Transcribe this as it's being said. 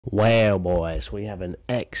Well, boys, we have an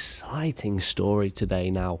exciting story today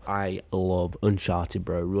now. I love Uncharted,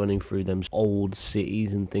 bro. Running through them old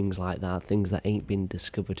cities and things like that. Things that ain't been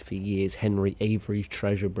discovered for years. Henry Avery's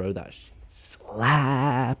treasure, bro. That shit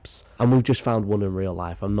slaps. And we've just found one in real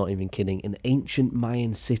life. I'm not even kidding. An ancient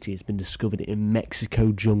Mayan city has been discovered in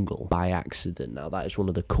Mexico jungle by accident. Now, that is one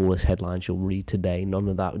of the coolest headlines you'll read today. None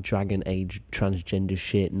of that Dragon Age transgender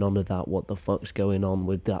shit. None of that what the fuck's going on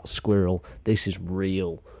with that squirrel. This is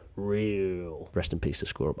real. Rest in peace to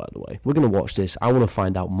squirrel, by the way. We're going to watch this. I want to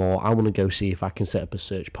find out more. I want to go see if I can set up a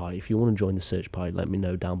search party. If you want to join the search party, let me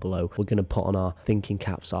know down below. We're going to put on our thinking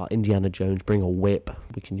caps, our Indiana Jones, bring a whip.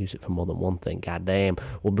 We can use it for more than one thing. Goddamn.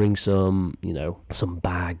 We'll bring some, some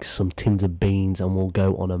bags, some tins of beans, and we'll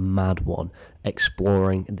go on a mad one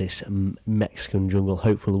exploring this Mexican jungle.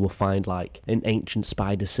 Hopefully we'll find like an ancient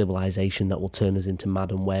spider civilization that will turn us into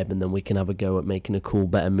Madam Web, and then we can have a go at making a cool,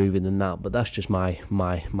 better movie than that. But that's just my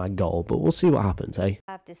goal, but we'll see what happens, eh?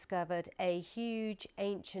 Have discovered a huge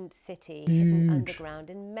ancient city hidden underground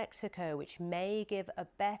in Mexico, which may give a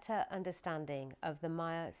better understanding of the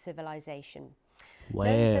Maya civilization.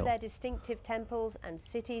 Known for their distinctive temples and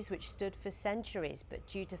cities which stood for centuries, but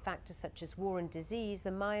due to factors such as war and disease,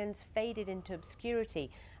 the Mayans faded into obscurity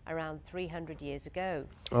around 300 years ago.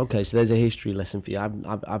 Okay, so there's a history lesson for you.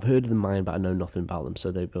 I've heard of the Mayan, but I know nothing about them.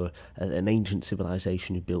 So they were an ancient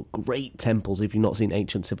civilization who built great temples. If you've not seen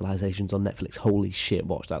Ancient Civilizations on Netflix, holy shit,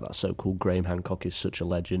 watch that. That's so cool. Graham Hancock is such a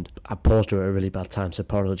legend. I paused her at a really bad time, so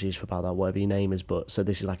apologies for about that, whatever your name is. But so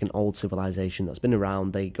this is like an old civilization that's been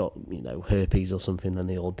around. They got, herpes or something, and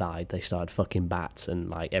they all died. They started fucking bats, and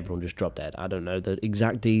like everyone just dropped dead. I don't know the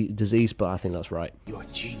exact disease, but I think that's right. You're a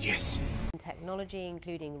genius. Technology,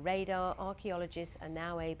 including radar, archaeologists are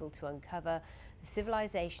now able to uncover the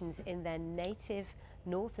civilizations in their native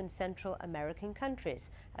North and Central American countries,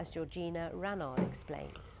 as Georgina Ranard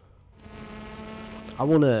explains. I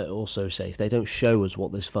want to also say, if they don't show us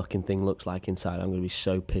what this fucking thing looks like inside, I'm going to be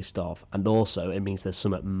so pissed off. And also, it means there's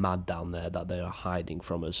something mad down there that they are hiding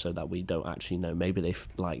from us so that we don't actually know. Maybe they've,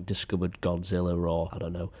 like, discovered Godzilla or, I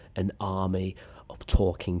don't know, an army of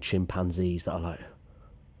talking chimpanzees that are like,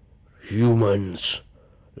 humans,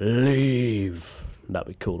 leave. That'd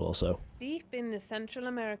be cool also. Deep in the Central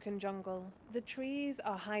American jungle, the trees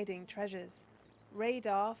are hiding treasures.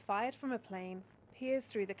 Radar fired from a plane peers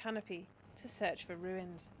through the canopy to search for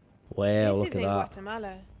ruins. Well, this look is at in that.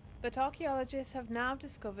 Guatemala, but archaeologists have now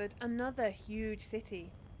discovered another huge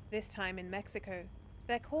city, this time in Mexico.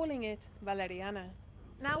 They're calling it Valeriana.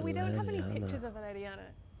 Now, we don't have any pictures of Valeriana.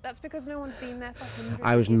 That's because no one's been there for hundreds of years.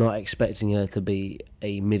 I was not expecting her to be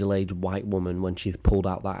a middle-aged white woman when she pulled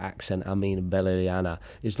out that accent. I mean, Valeriana.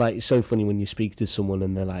 It's like, it's so funny when you speak to someone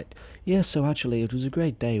and they're like, yeah, so actually it was a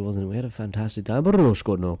great day, wasn't it? We had a fantastic time.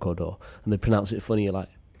 And they pronounce it funny. You're like,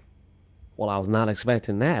 well, I was not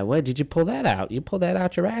expecting that. Where did you pull that out? You pulled that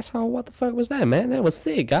out your asshole? What the fuck was that, man? That was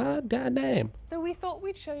sick. God damn. So we thought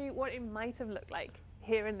we'd show you what it might have looked like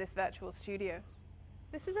here in this virtual studio.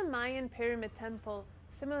 This is a Mayan pyramid temple,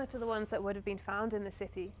 similar to the ones that would have been found in the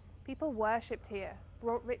city. People worshipped here,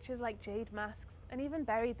 brought riches like jade masks, and even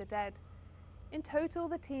buried the dead. In total,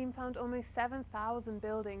 the team found almost 7,000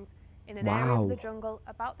 buildings in an area of the jungle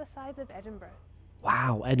about the size of Edinburgh.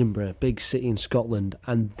 Wow, Edinburgh, big city in Scotland,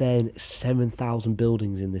 and then 7,000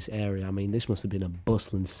 buildings in this area. I mean, this must have been a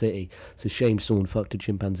bustling city. It's a shame someone fucked a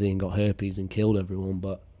chimpanzee and got herpes and killed everyone,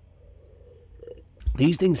 but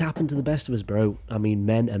these things happen to the best of us, bro. I mean,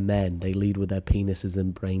 men are men. They lead with their penises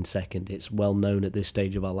and brain second. It's well known at this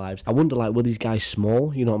stage of our lives. I wonder, like, were these guys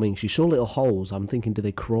small? You know what I mean? She saw little holes. I'm thinking, do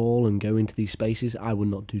they crawl and go into these spaces? I would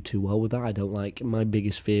not do too well with that. I don't like... My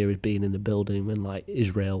biggest fear is being in a building when, like,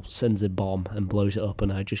 Israel sends a bomb and blows it up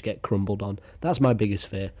and I just get crumbled on. That's my biggest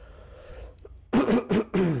fear.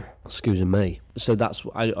 Excuse me. So that's...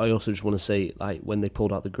 I also just want to say, like, when they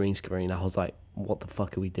pulled out the green screen, I was like, what the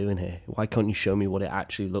fuck are we doing here? Why can't you show me what it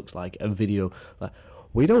actually looks like? A video, like,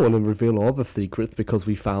 we don't want to reveal all the secrets because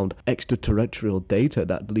we found extraterrestrial data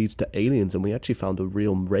that leads to aliens, and we actually found a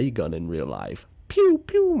real ray gun in real life. Pew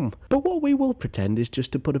pew. But what we will pretend is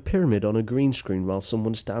just to put a pyramid on a green screen while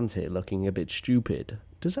someone stands here looking a bit stupid.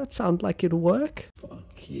 Does that sound like it'll work?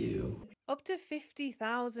 Fuck you. Up to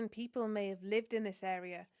 50,000 people may have lived in this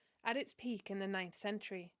area at its peak in the 9th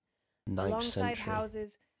century. Alongside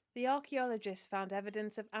houses, the archaeologists found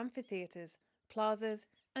evidence of amphitheatres, plazas,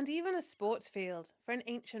 and even a sports field for an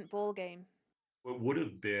ancient ball game. It would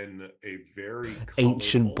have been a very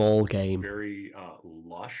ancient ball game, very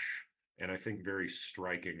lush, and I think very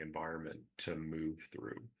striking environment to move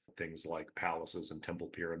through. Things like palaces and temple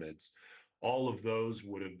pyramids all of those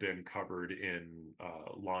would have been covered in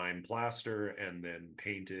lime plaster and then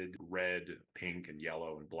painted red, pink, and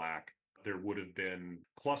yellow and black. There would have been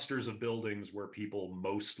clusters of buildings where people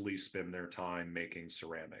mostly spend their time making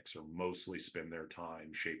ceramics or mostly spend their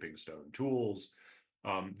time shaping stone tools.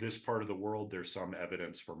 This part of the world, there's some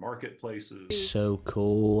evidence for marketplaces. So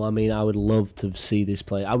cool. I mean, I would love to see this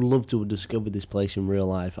place. I would love to have discovered this place in real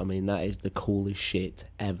life. I mean, that is the coolest shit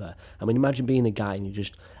ever. I mean, imagine being a guy and you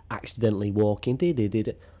just accidentally walking.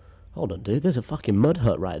 Hold on, dude, there's a fucking mud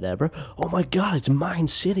hut right there, bro. Oh my god, it's Mine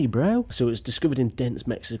City, bro. So it's discovered in dense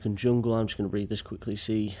Mexican jungle. I'm just going to read this quickly,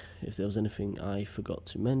 see if there was anything I forgot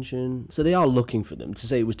to mention. So they are looking for them. To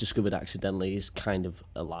say it was discovered accidentally is kind of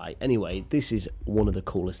a lie. Anyway, this is one of the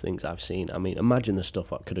coolest things I've seen. I mean, imagine the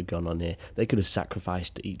stuff that could have gone on here. They could have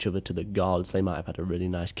sacrificed each other to the gods. They might have had a really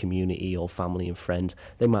nice community or family and friends.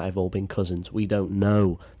 They might have all been cousins. We don't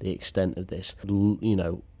know the extent of this. You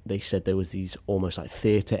know, they said there was these almost like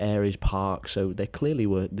theatre areas, parks, so there clearly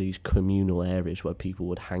were these communal areas where people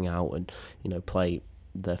would hang out and, you know, play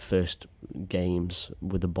their first games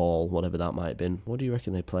with the ball, whatever that might have been. What do you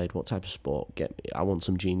reckon they played? What type of sport? I want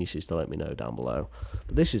some geniuses to let me know down below.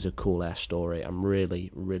 But this is a cool ass story. I'm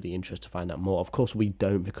really, really interested to find out more. Of course we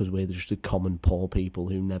don't, because we're just the common poor people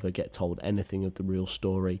who never get told anything of the real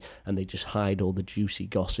story, and they just hide all the juicy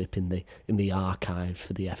gossip in the archives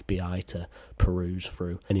for the FBI to peruse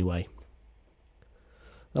through. Anyway,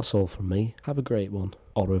 that's all from me. Have a great one.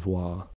 Au revoir.